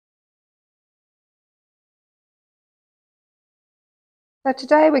So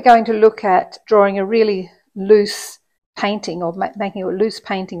today we're going to look at drawing a really loose painting, or making a loose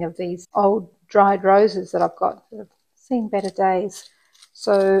painting of these old dried roses that I've got that have seen better days.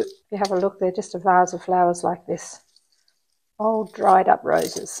 So if you have a look, they're just a vase of flowers like this, old dried up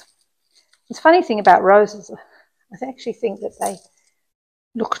roses. The funny thing about roses, I actually think that they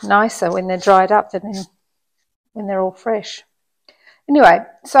look nicer when they're dried up than when they're all fresh. Anyway,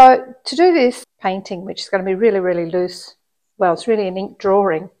 so to do this painting, which is going to be really, really loose, well, it's really an ink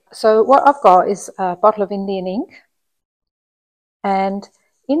drawing. So what I've got is a bottle of Indian ink, and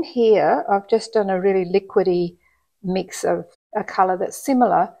in here I've just done a really liquidy mix of a colour that's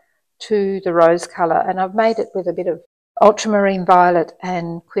similar to the rose colour, and I've made it with a bit of ultramarine violet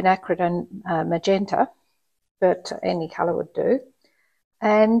and quinacridone magenta, but any colour would do.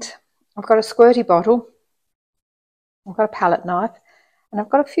 And I've got a squirty bottle, I've got a palette knife, and I've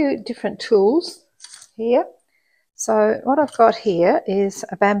got a few different tools here. So what I've got here is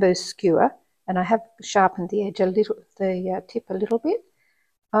a bamboo skewer, and I have sharpened the edge a little, the tip a little bit.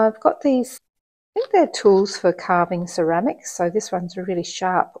 I've got these, I think they're tools for carving ceramics. So this one's really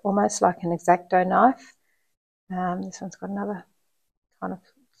sharp, almost like an X-Acto knife. This one's got another kind of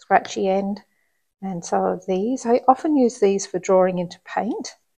scratchy end, and so are these. I often use these for drawing into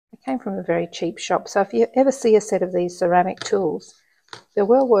paint. They came from a very cheap shop, so if you ever see a set of these ceramic tools, they're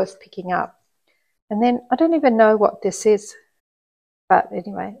well worth picking up. And then I don't even know what this is, but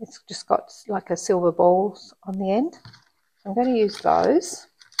anyway, it's just got like a silver balls on the end. I'm going to use those.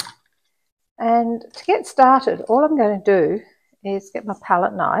 And to get started, all I'm going to do is get my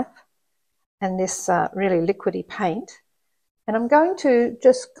palette knife and this really liquidy paint, and I'm going to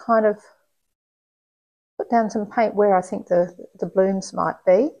just kind of put down some paint where I think the blooms might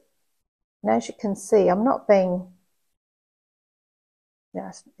be. And as you can see, I'm not being, you know,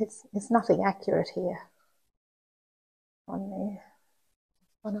 it's nothing accurate here. One there,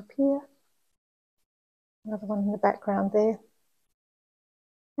 one up here, another one in the background there,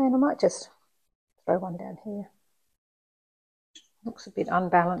 and I might just throw one down here. Looks a bit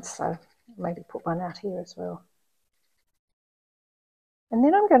unbalanced, so maybe put one out here as well. And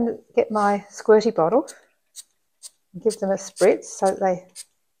then I'm going to get my squirty bottle and give them a spritz so that they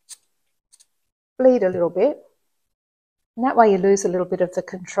bleed a little bit. And that way you lose a little bit of the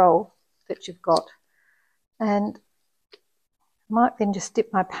control that you've got. And I might then just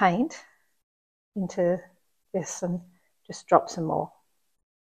dip my paint into this and just drop some more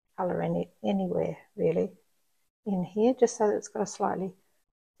colour anywhere really in here, just so that it's got a slightly,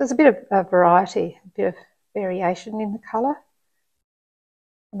 there's a bit of a variety, a bit of variation in the colour.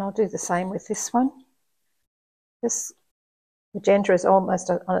 And I'll do the same with this one. This magenta is almost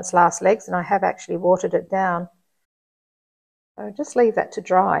on its last legs, and I have actually watered it down. So just leave that to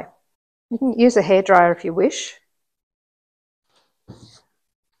dry. You can use a hairdryer if you wish.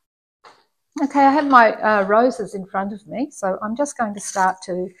 Okay, I have my roses in front of me, so I'm just going to start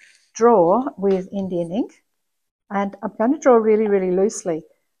to draw with Indian ink, and I'm going to draw really, really loosely.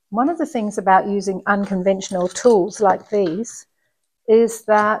 One of the things about using unconventional tools like these is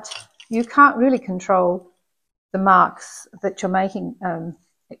that you can't really control the marks that you're making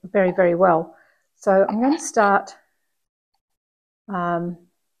very, very well. So I'm going to start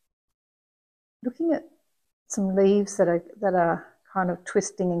looking at some leaves that are kind of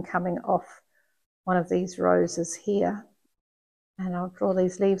twisting and coming off one of these roses here. And I'll draw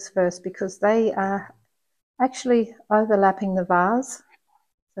these leaves first because they are actually overlapping the vase,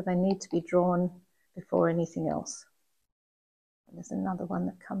 so they need to be drawn before anything else. There's another one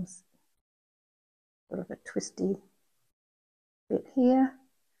that comes sort of a twisty bit here,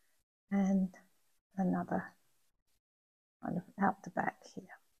 and another kind of out the back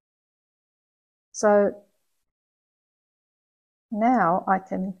here. So now I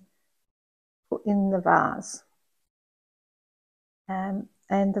can put in the vase. And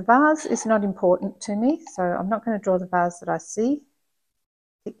the vase is not important to me, so I'm not going to draw the vase that I see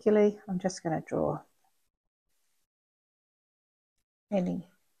particularly. I'm just going to draw any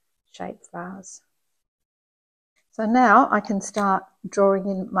shaped vase. So now I can start drawing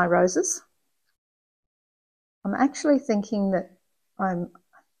in my roses. I'm actually thinking that I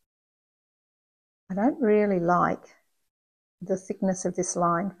don't really like the thickness of this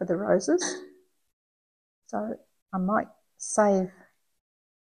line for the roses, so I might save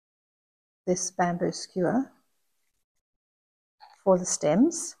this bamboo skewer for the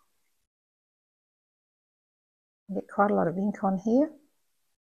stems. I get quite a lot of ink on here.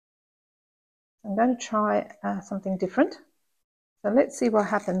 I'm going to try something different. So let's see what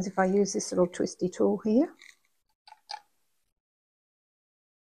happens if I use this little twisty tool here.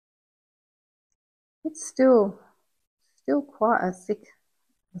 It's still still quite a thick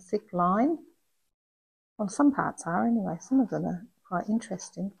line. Well, some parts are anyway. Some of them are quite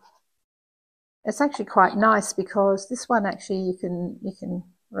interesting. It's actually quite nice because this one actually you can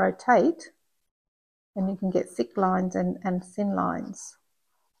rotate, and you can get thick lines and thin lines.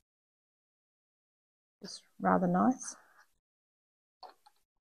 It's rather nice.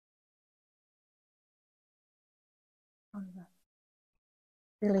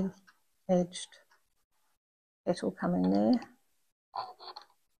 Really edged petal coming there.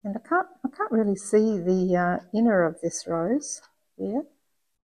 And I can't really see the inner of this rose here.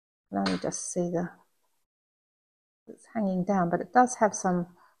 I can only just see it's hanging down, but it does have some,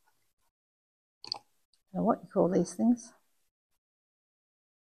 I don't know what you call these things.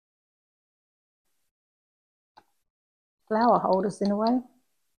 Flower holders in a way.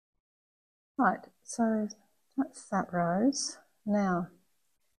 Right, so that's that rose. Now,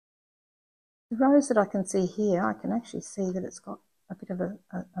 the rose that I can see here, I can actually see that it's got a bit of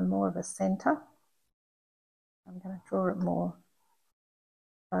a more of a centre. I'm going to draw it more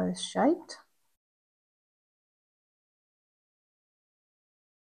rose shaped.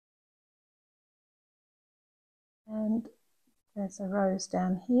 And there's a rose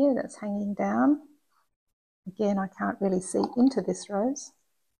down here that's hanging down. Again, I can't really see into this rose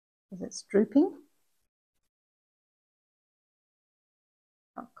because it's drooping.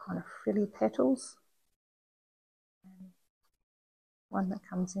 Got kind of frilly petals. And one that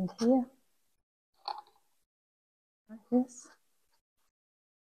comes in here, like this.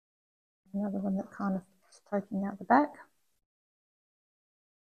 Another one that kind of is poking out the back.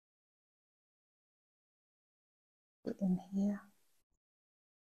 In here,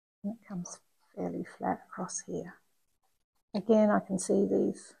 and it comes fairly flat across here. Again, I can see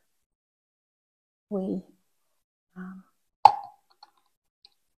these wee,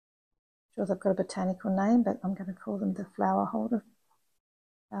 sure they've got a botanical name, but I'm going to call them the flower holders.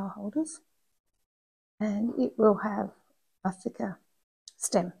 And it will have a thicker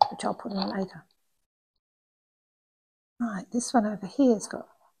stem, which I'll put in later. Right, this one over here has got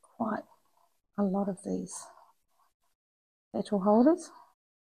quite a lot of these petal holders.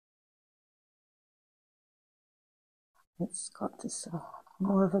 It's got this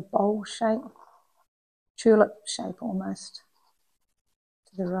more of a bowl shape, tulip shape almost,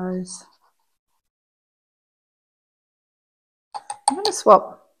 to the rose. I'm going to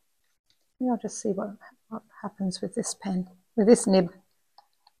swap. Maybe I'll just see what happens with this pen, with this nib.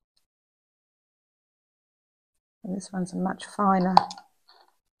 And this one's a much finer.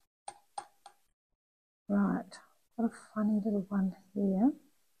 Right, got a funny little one here.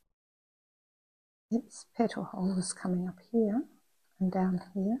 Its petal holders coming up here and down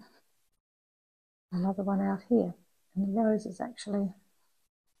here. Another one out here. And the rose is actually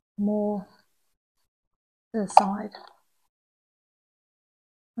more to the side.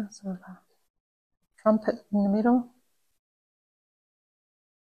 Sort of a trumpet in the middle.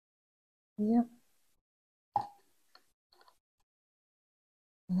 Here.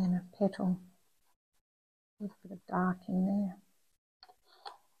 And then a petal with a bit of dark in there.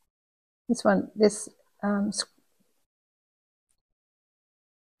 This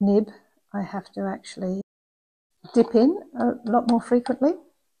nib, I have to actually dip in a lot more frequently.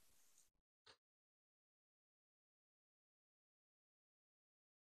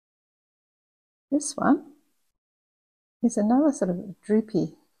 This one is another sort of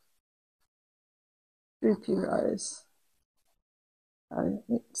droopy rose. So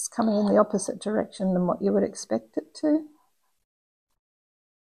it's coming in the opposite direction than what you would expect it to,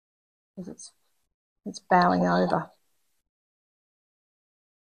 because it's bowing over.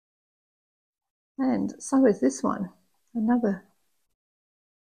 And so is this one, another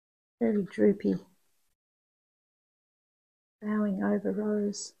very droopy, bowing over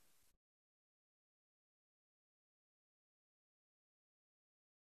rose.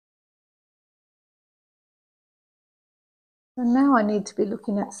 So now I need to be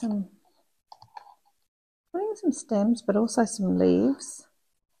looking at putting some stems, but also some leaves.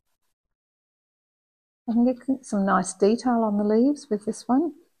 I can get some nice detail on the leaves with this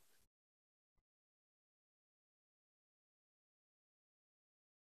one.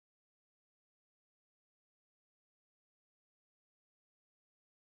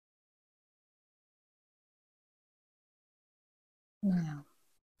 Now,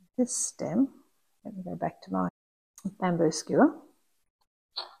 this stem, let me go back to my bamboo skewer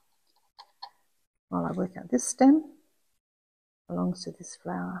while I work out this stem belongs to this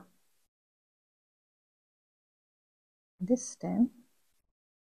flower. This stem,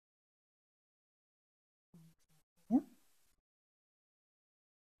 yeah,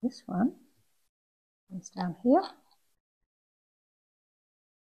 this one comes down here,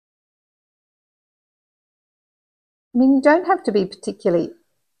 I mean, you don't have to be particularly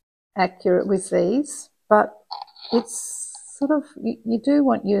accurate with these, but it's sort of, you do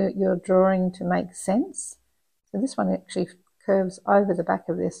want your drawing to make sense. So this one actually curves over the back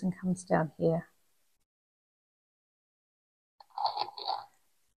of this and comes down here.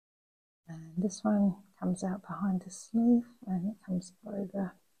 And this one comes out behind the sleeve and it comes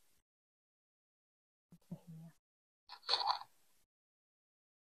over here.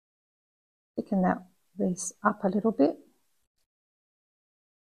 Thicken this up a little bit.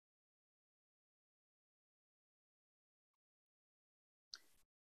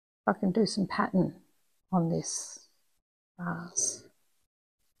 I can do some pattern on this vase.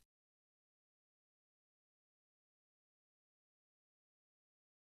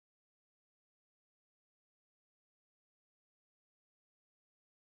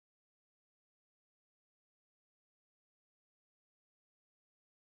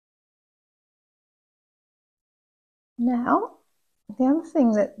 Now, the other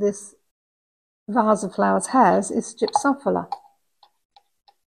thing that this vase of flowers has is gypsophila.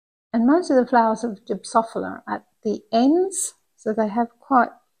 And most of the flowers of gypsophila are at the ends, so they have quite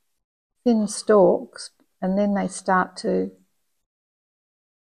thin stalks, and then they start to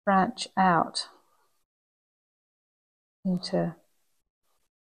branch out into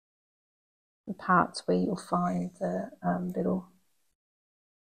the parts where you'll find the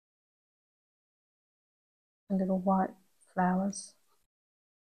little white flowers.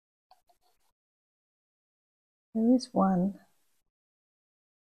 There is one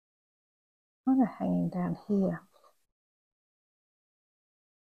kind of hanging down here.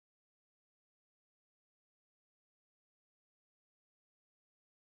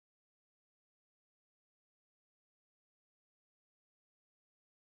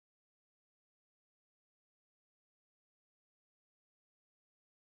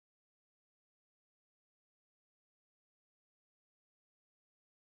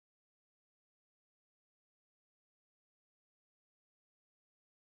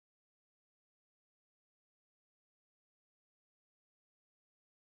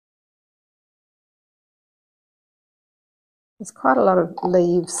 There's quite a lot of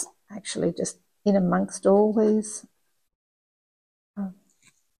leaves actually just in amongst all these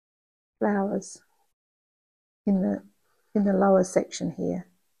flowers in the lower section here.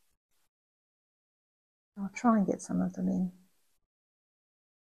 I'll try and get some of them in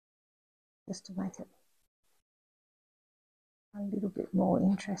just to make it a little bit more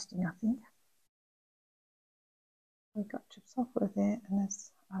interesting, I think. We've got gypsophila there, and there's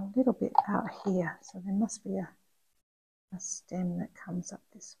a little bit out here, so there must be a stem that comes up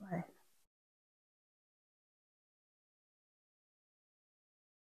this way.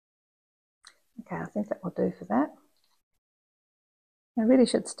 Okay, I think that will do for that. I really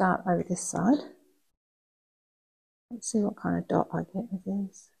should start over this side. Let's see what kind of dot I get with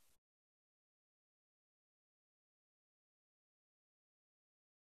these.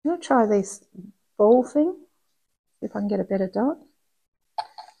 I'm going to try this ball thing, see if I can get a better dot.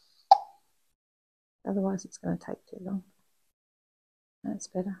 Otherwise it's going to take too long. That's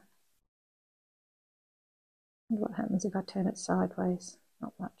better. And what happens if I turn it sideways?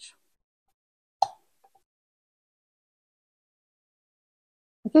 Not much.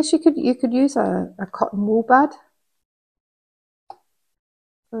 I guess you could use a cotton wool bud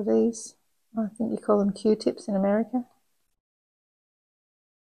for these. I think you call them Q-tips in America.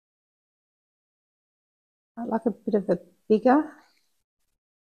 I like a bit of a bigger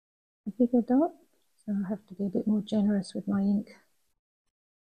dot, so I have to be a bit more generous with my ink.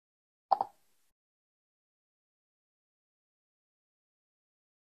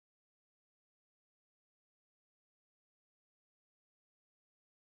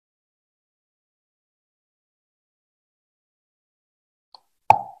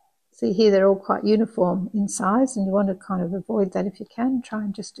 See here, they're all quite uniform in size, and you want to kind of avoid that if you can. Try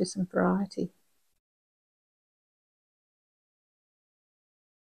and just do some variety.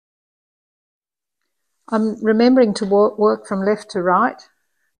 I'm remembering to work from left to right,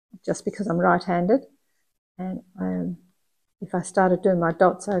 just because I'm right-handed. And if I started doing my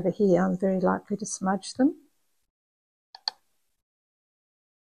dots over here, I'm very likely to smudge them.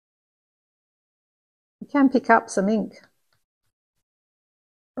 You can pick up some ink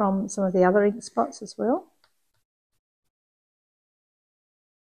from some of the other ink spots as well.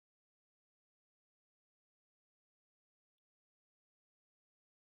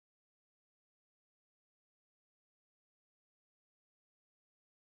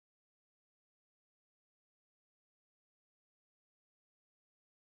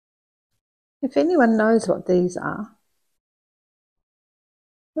 If anyone knows what these are,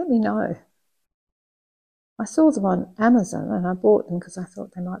 let me know. I saw them on Amazon and I bought them because I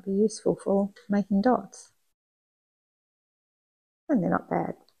thought they might be useful for making dots. And they're not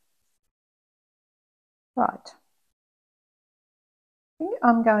bad. Right. I think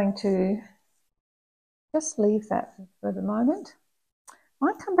I'm going to just leave that for the moment. I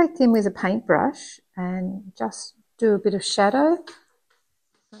might come back in with a paintbrush and just do a bit of shadow.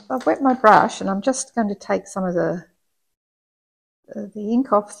 I've wet my brush and I'm just going to take some of the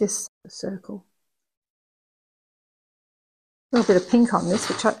ink off this circle. A little bit of pink on this,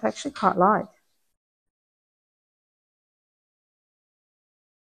 which I actually quite like.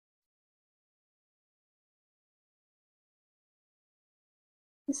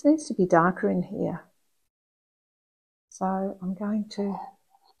 This needs to be darker in here. So I'm going to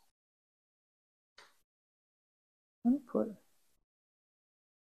put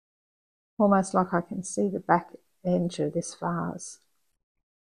almost like I can see the back edge of this vase,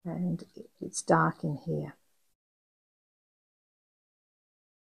 and it's dark in here.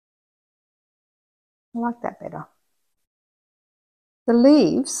 I like that better. The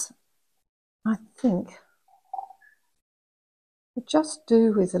leaves, I think, would just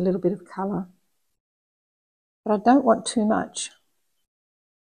do with a little bit of colour, but I don't want too much.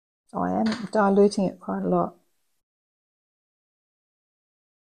 So I am diluting it quite a lot.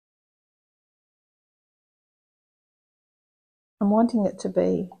 I'm wanting it to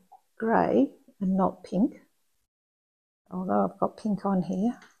be grey and not pink, although I've got pink on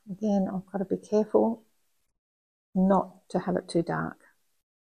here. Again, I've got to be careful not to have it too dark.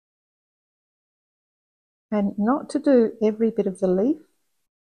 And not to do every bit of the leaf,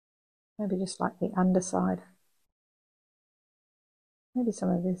 maybe just like the underside. Maybe some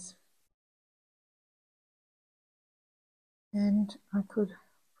of this. And I could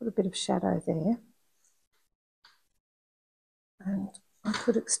put a bit of shadow there. And I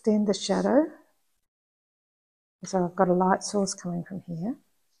could extend the shadow. So I've got a light source coming from here.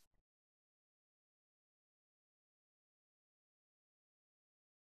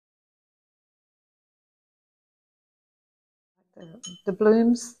 The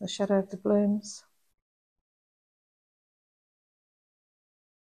blooms, the shadow of the blooms.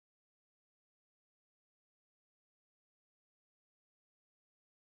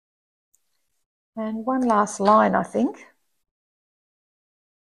 And one last line, I think. I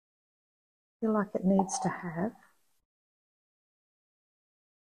feel like it needs to have,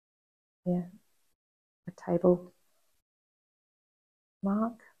 yeah, a table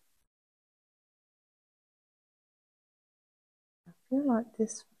mark. I feel like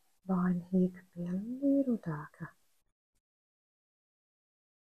this line here could be a little darker.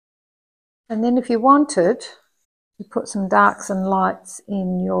 And then if you wanted, you put some darks and lights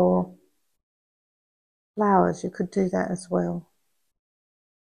in your flowers, you could do that as well.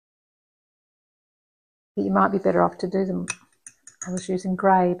 But you might be better off to do them, I was using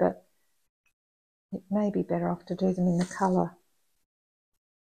grey, but it may be better off to do them in the colour.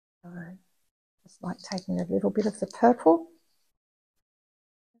 So just like taking a little bit of the purple,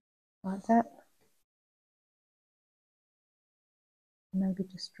 like that. Maybe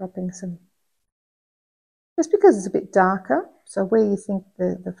just dropping some, just because it's a bit darker, so where you think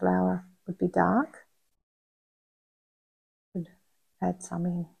the flower would be dark, you could add some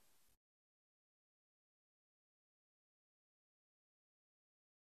in.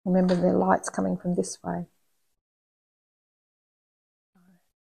 Remember, the light's coming from this way.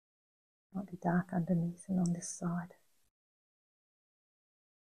 Might be dark underneath and on this side.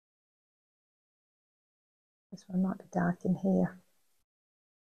 This one might be dark in here.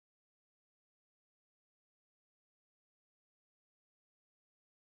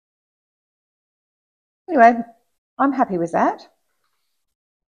 Anyway, I'm happy with that.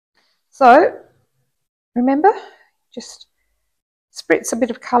 So, remember, just spritz a bit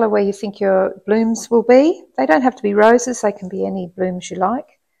of colour where you think your blooms will be. They don't have to be roses, they can be any blooms you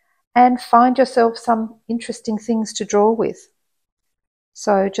like. And find yourself some interesting things to draw with.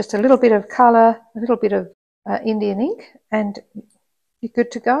 So just a little bit of colour, a little bit of Indian ink, and you're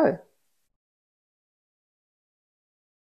good to go.